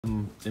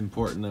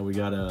Important that we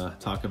gotta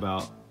talk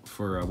about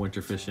for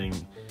winter fishing,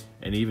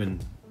 and even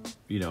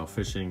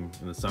fishing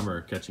in the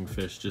summer, catching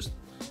fish just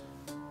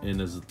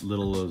in as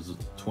little as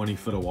 20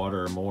 foot of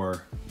water or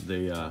more,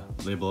 they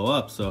blow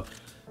up. So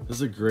this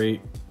is a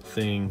great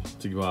thing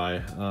to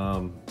buy.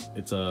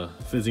 It's a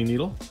fizzing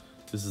needle.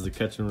 This is a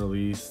catch and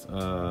release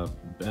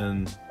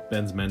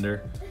Ben's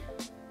Mender,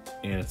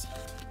 and it's,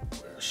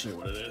 I'll show you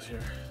what it is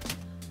here.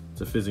 It's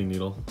a fizzing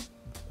needle,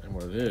 and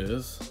what it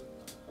is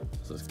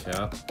this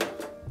cap.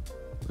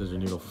 There's your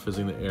needle for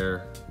fizzing. The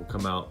air will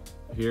come out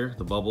here,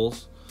 the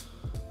bubbles.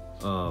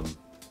 You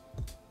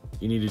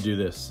need to do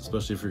this,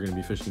 especially if you're going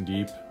to be fishing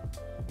deep,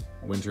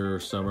 winter or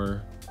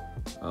summer.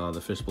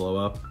 The fish blow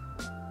up,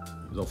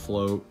 they'll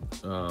float.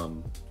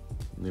 You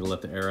need to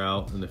let the air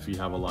out, and if you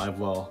have a live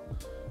well,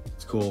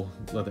 it's cool.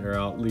 Let the air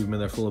out, leave them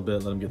in there for a little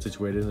bit, let them get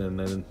situated, and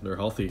then they're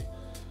healthy.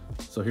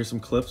 So here's some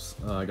clips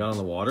I got on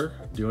the water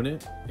doing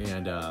it,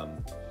 and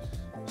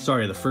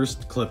sorry, the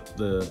first clip,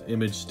 the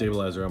image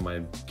stabilizer on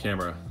my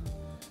camera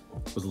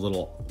was a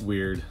little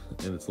weird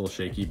and it's a little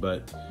shaky,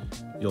 but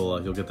you'll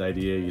get the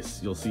idea.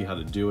 You'll see how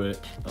to do it.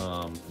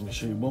 Let me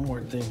show you one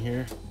more thing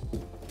here.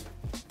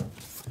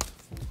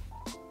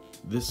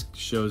 This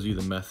shows you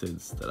the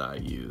methods that I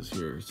use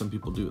here. Some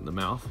people do it in the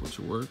mouth, which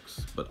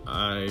works, but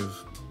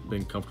I've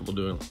been comfortable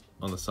doing it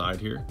on the side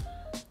here,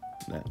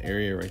 in that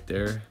area right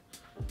there.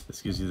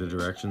 This gives you the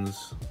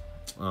directions,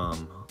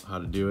 how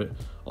to do it.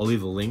 I'll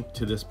leave a link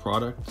to this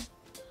product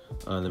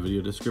in the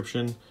video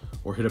description,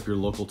 or hit up your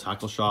local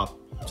tackle shop,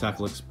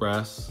 Tackle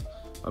Express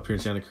up here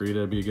in Santa Clarita.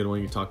 It'd be a good one.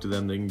 You can talk to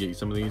them, they can get you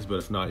some of these, but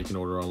if not, you can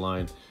order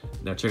online.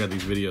 Now check out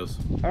these videos.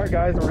 All right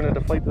guys, we're gonna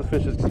deflate this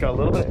fish. It's just got a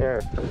little bit of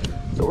air.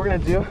 So what we're gonna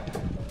do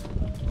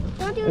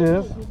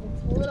is, it's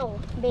a little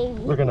baby.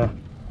 We're gonna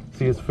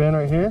see his fin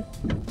right here.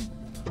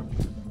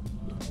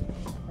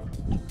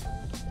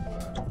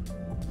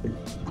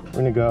 We're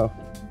gonna go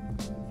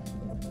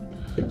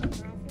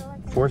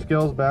 4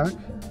 scales back,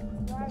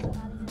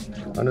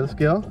 under the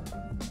scale,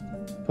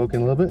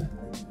 poking a little bit,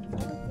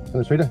 and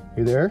then straight down.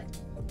 Hear the air?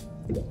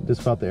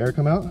 Just felt the air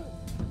come out.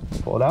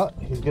 Pull it out.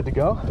 He's good to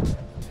go.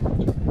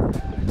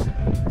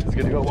 He's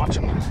good to go. Watch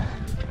him.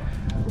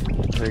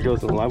 There he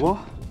goes in the live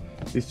well.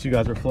 These two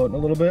guys are floating a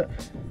little bit.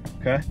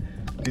 Okay.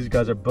 These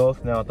guys are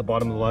both now at the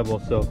bottom of the live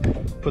well. So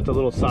put the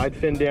little side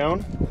fin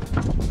down.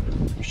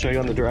 I'll show you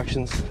on the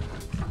directions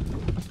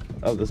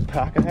of this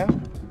pack I have.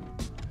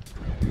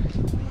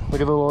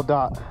 Look at the little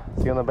dot.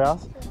 See on the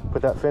bass?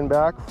 Put that fin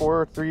back,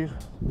 3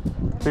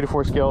 to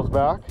 4 scales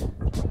back,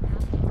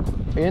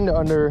 and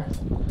under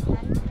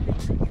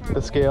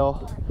the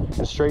scale,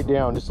 and straight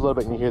down just a little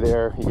bit, and you hear the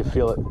air. You can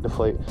feel it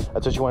deflate.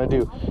 That's what you want to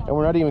do. And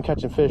we're not even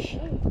catching fish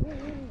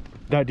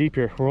that deep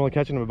here. We're only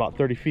catching them about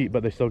 30 feet,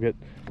 but they still get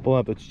blown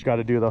up. That's what you got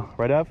to do though.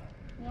 Right, Ev?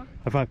 Yeah.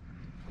 High five.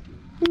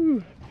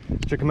 Woo.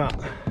 Check them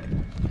out.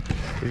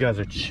 These guys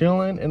are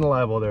chilling in the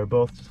live well. They're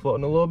both just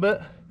floating a little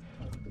bit,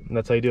 and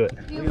that's how you do it.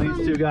 Look at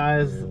these two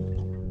guys.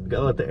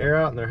 Gotta let the air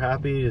out, and they're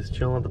happy, just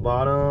chilling at the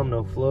bottom,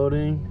 no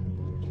floating.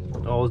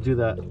 Always do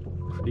that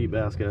for deep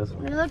bass, guys.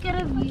 Look at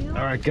a view.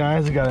 All right,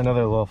 guys, we got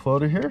another little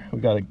floater here.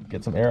 We gotta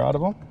get some air out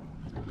of them.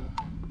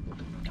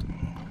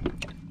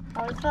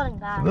 Oh, it's floating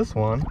back. This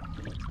one,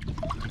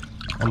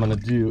 I'm gonna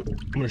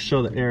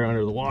show the air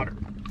under the water.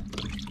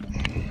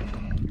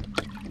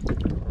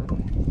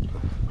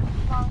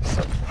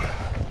 So,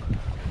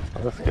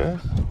 this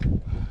goes.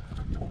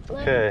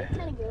 Okay,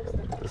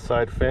 the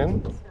side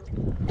fin.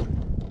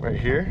 Right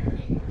here,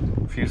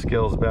 a few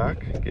scales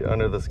back, get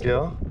under the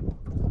scale,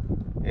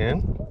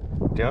 in,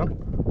 down.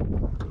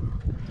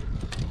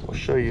 We'll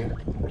show you.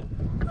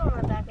 Yeah. Look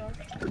at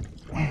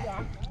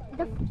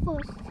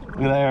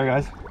that air,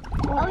 guys.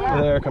 Oh, yeah. Look at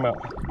the air come out.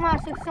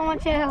 Gosh, there's so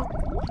much air.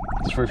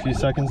 Just for a few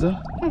seconds though.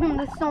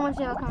 There's so much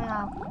air coming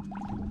out.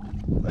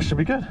 That should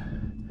be good.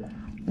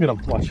 Look at them,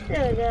 watch.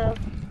 There we go.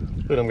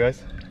 Look at them,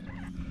 guys.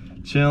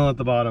 Chilling at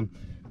the bottom.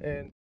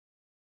 And